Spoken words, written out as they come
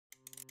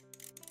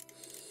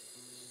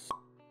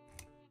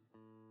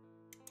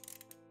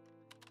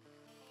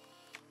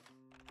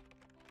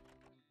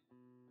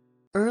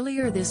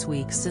Earlier this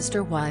week,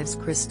 Sister Wives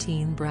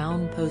Christine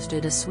Brown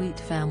posted a sweet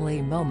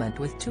family moment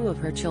with two of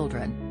her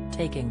children,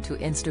 taking to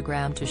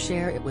Instagram to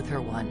share it with her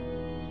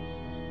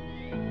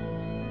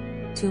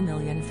 1.2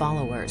 million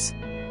followers.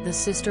 The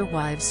Sister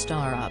Wives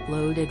star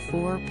uploaded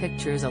 4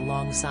 pictures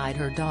alongside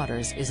her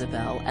daughters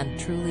Isabel and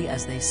Truly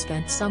as they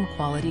spent some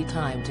quality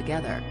time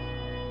together.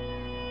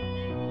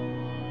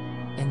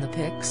 In the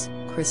pics,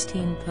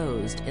 Christine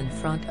posed in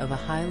front of a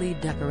highly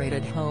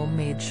decorated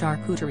homemade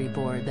charcuterie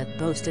board that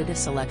boasted a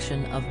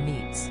selection of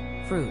meats,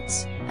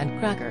 fruits, and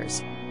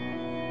crackers.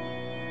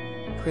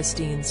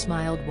 Christine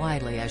smiled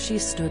widely as she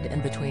stood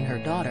in between her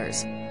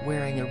daughters,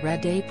 wearing a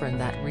red apron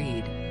that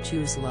read,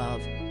 "Choose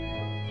Love."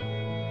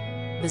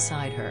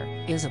 Beside her,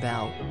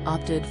 Isabel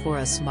opted for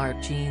a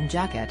smart jean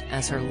jacket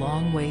as her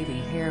long wavy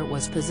hair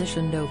was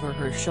positioned over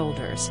her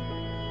shoulders.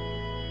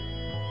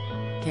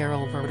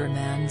 Carol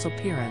Verderman's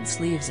appearance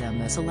leaves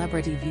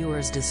celebrity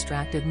viewers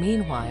distracted.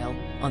 Meanwhile,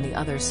 on the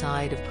other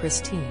side of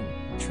Christine,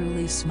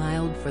 Truly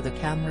smiled for the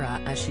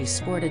camera as she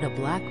sported a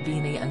black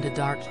beanie and a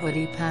dark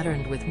hoodie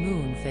patterned with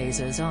moon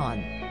phases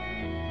on.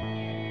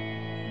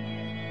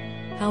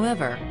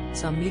 However,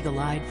 some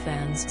eagle-eyed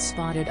fans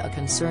spotted a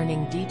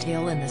concerning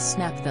detail in the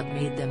snap that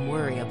made them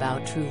worry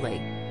about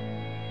Truly.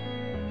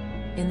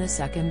 In the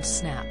second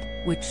snap,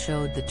 which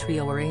showed the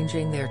trio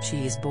arranging their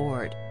cheese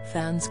board,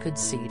 fans could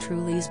see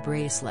Truly's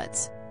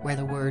bracelets, where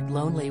the word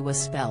 "lonely"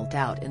 was spelled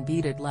out in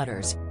beaded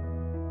letters.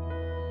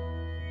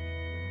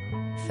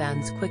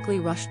 Fans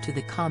quickly rushed to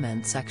the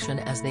comment section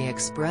as they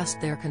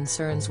expressed their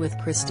concerns with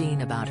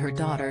Christine about her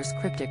daughter's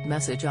cryptic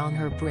message on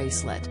her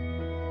bracelet.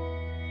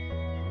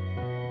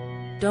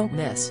 Don't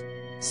miss.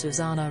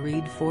 Susanna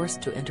Reid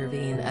forced to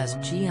intervene as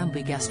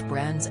GMB guest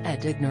brands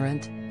Ed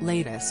Ignorant.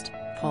 Latest,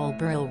 Paul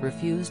Burrell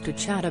refused to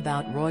chat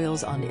about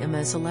royals on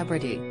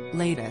Celebrity.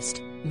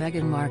 Latest,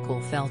 Meghan Markle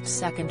felt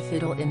second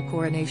fiddle in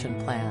coronation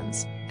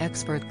plans,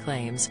 expert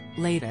claims.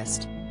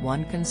 Latest,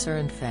 one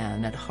concerned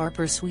fan at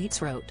Harper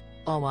Sweets wrote,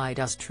 "Oh, why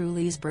does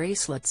Truly's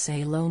bracelet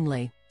say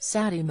lonely,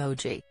 sad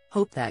emoji,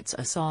 hope that's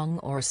a song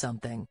or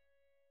something."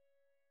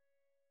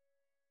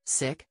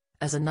 Sick,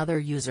 as another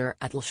user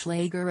at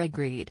Lschlager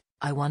agreed,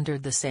 "I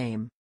wondered the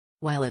same."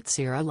 While at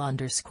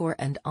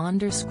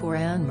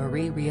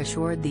Cyril_and_Anne-Marie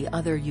reassured the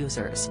other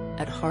users,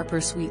 at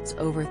Harper Sweets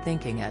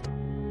overthinking it.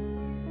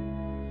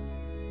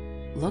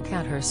 "Look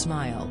at her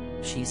smile,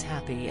 she's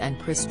happy,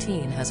 and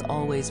Christine has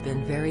always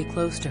been very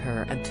close to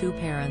her and two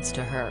parents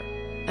to her."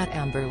 At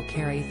Amber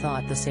Carey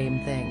thought the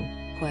same thing,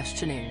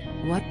 questioning,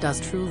 "What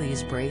does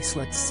Truly's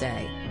bracelet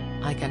say?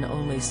 I can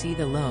only see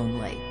the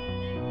lonely."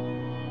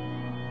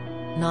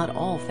 Not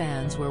all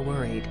fans were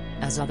worried,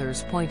 as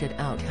others pointed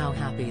out how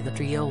happy the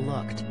trio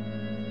looked.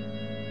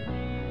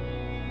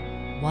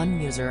 One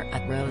user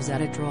at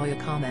Rosetta Troya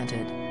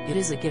commented, "It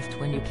is a gift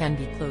when you can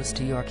be close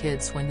to your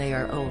kids when they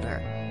are older.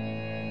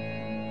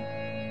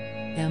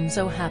 I'm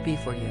so happy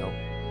for you."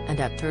 And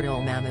at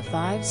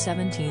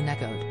TurtleMama517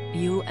 echoed,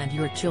 "You and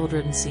your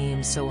children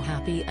seem so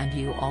happy and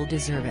you all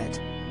deserve it."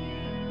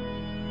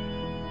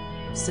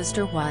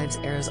 Sister Wives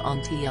airs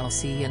on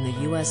TLC in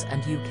the US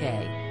and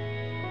UK.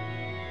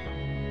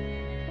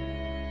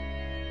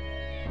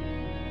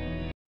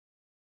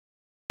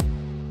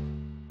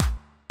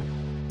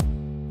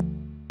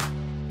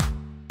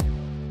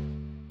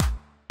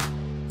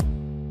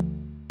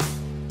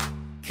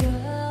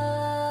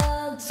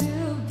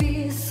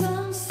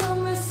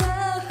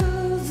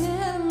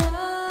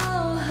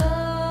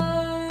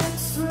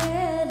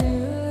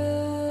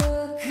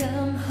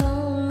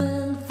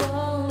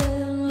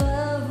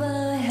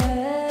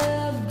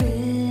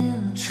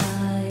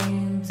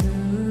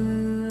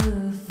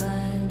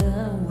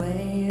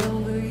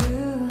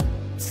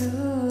 To